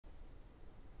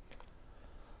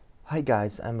Hi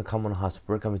guys, I'm Kamonohashi.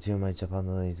 Welcome to my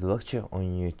Japanese lecture on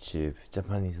YouTube.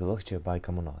 Japanese lecture by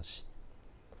Kamonohashi.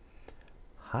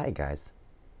 Hi guys.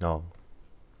 No.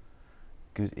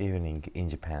 Good evening in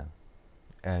Japan.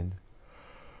 And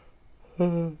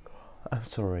I'm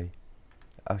sorry.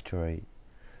 Actually,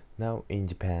 now in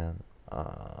Japan,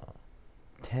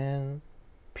 10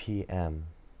 p.m.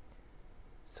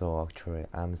 So actually,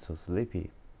 I'm so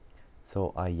sleepy.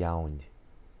 So I yawned.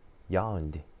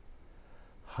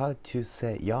 How to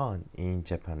say yawn in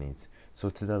Japanese. So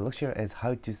today's lecture is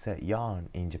how to say yawn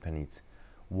in Japanese.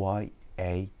 Y-A-W-N.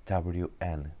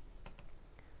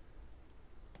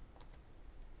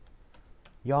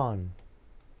 Yawn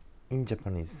in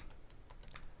Japanese.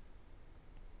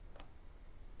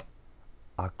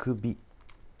 あくび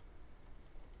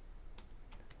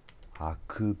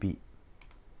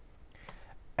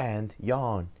and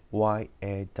yawn,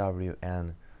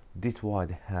 Y-A-W-N. This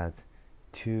word has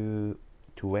two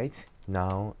ways,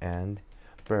 noun and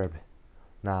verb.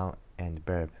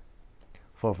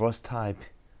 For first type,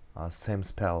 same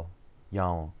spell,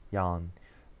 yawn,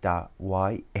 the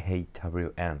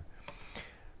Y-A-W-N.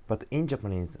 But in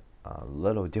Japanese, a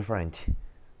little different.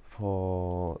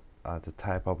 For the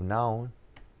type of noun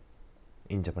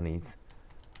in Japanese,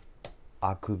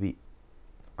 あくび,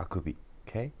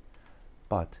 okay?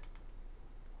 But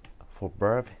for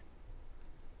verb,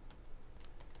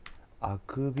 あ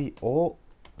くびを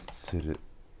する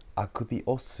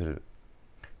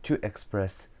to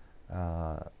express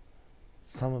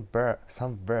some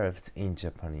verbs in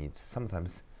Japanese.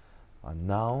 Sometimes a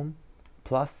noun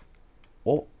plus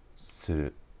をす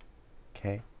る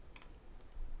okay?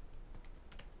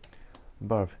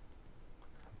 Verb,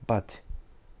 but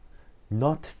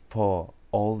not for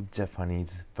all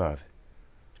Japanese verb.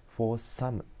 For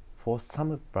some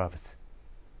verbs,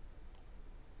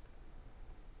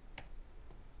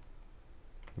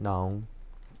 noun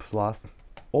plus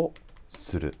を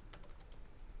する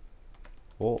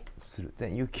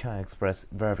then you can express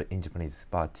verb in Japanese.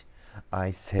 But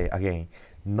I say again,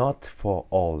 not for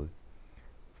all.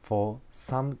 For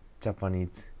some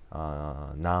Japanese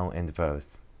noun and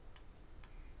verbs,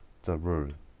 the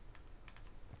rule.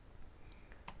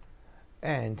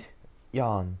 And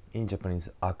yawn in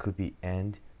Japanese, あくび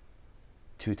and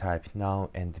two type, noun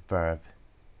and verb.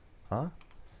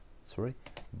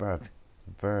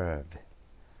 Verb.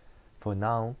 For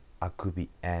noun, あくび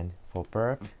and for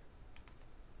verb,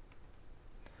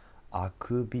 あ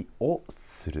くびを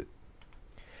する.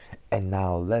 And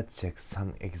now let's check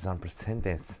some example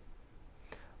sentence.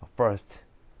 First,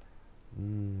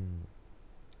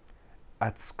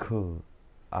 at school,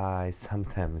 I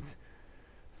sometimes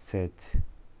said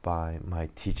by my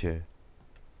teacher,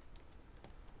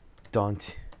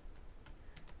 don't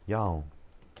yawn.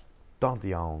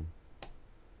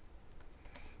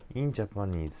 In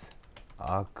Japanese,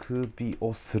 あくび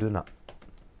をするな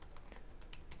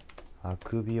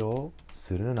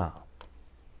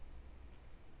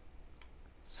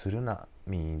するな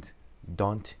means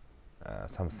don't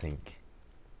something.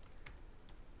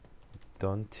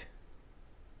 Don't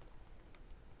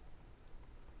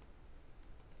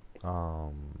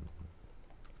or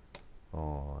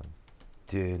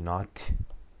do not.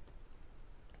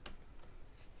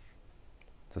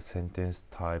 The sentence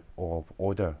type of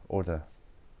order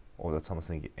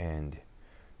something, and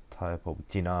type of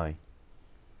deny.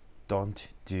 Don't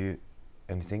do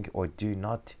anything or do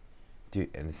not do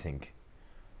anything.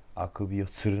 あくびを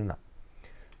するな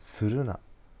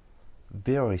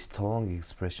very strong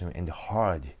expression and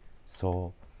hard,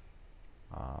 so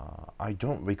I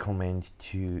don't recommend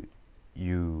to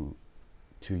you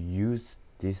to use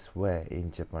this way in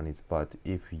Japanese. But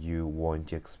if you want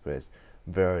to express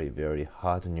very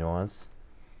hard nuance,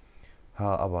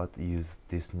 how about use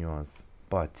this nuance?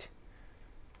 But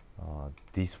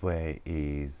this way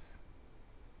is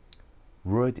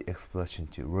rude expression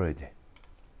to rude.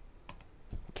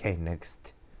 Okay,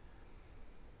 next.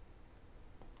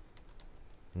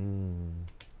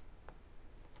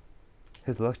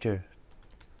 His lecture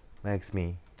makes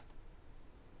me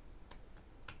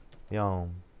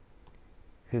yawn.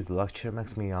 His lecture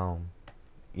makes me yawn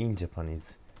in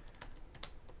Japanese.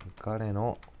 彼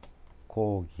の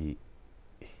講義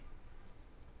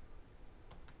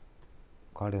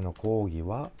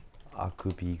はあく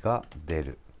びが出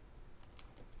る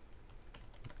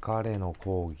彼の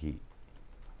講義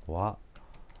は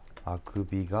あく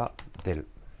びが出る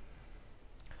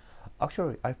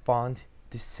Actually, I found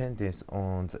this sentence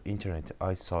on the internet.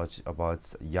 I searched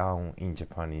about yawn in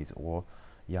Japanese or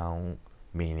yawn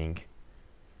meaning,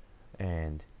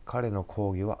 and 彼の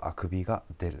講義はあくびが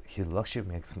出る His lecture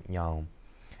makes me yawn.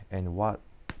 And what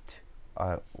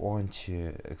I want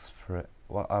to express,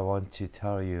 what I want to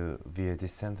tell you via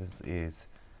this sentence is,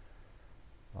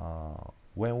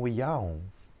 when we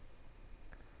yawn,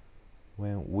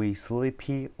 when we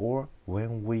sleepy, or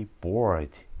when we bored.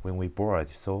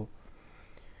 So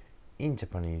in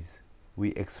Japanese,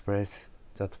 we express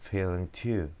that feeling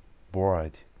too,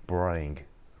 boring.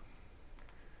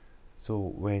 So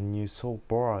when you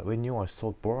are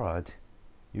so bored,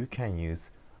 you can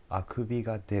use あくび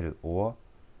が出る or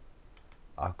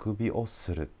あくびを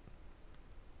する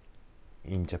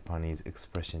in Japanese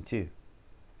expression too.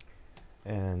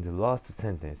 And the last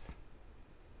sentence.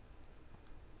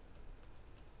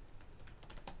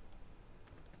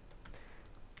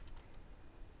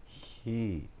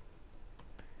 He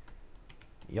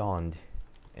yawned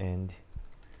and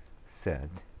said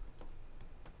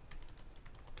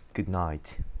good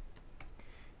night.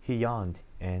 He yawned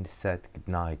and said good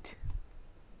night.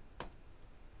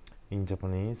 In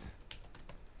Japanese,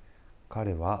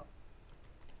 彼は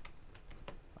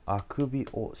あくび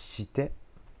をして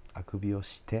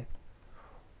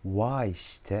Why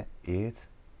して is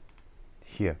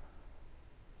here.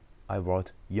 I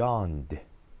wrote yawned,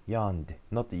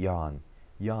 not yawn,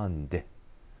 yawned.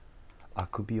 あ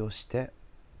くびをして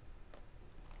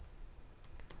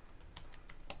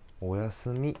おやす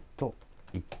みと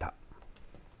言った。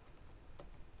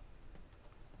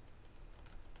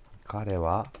彼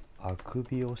はあく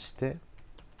びをして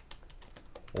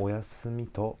おやすみ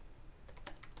と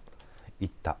言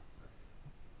った。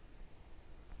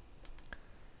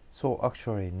So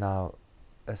actually now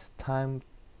it's time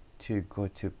to go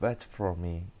to bed for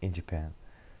me in Japan.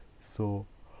 So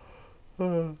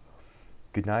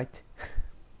good night.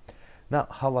 Now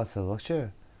how was the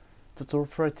lecture? That's all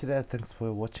for today. Thanks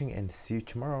for watching and see you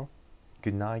tomorrow.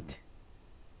 Good night.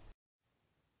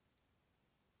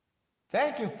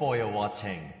 Thank you for your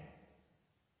watching.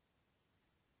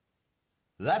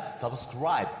 Let's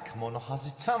subscribe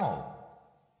Kamonohashi channel.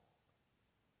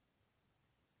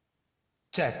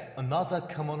 Check another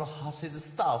Kamonohashi's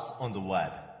stuffs on the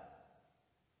web.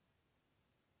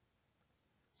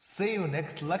 See you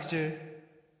next lecture.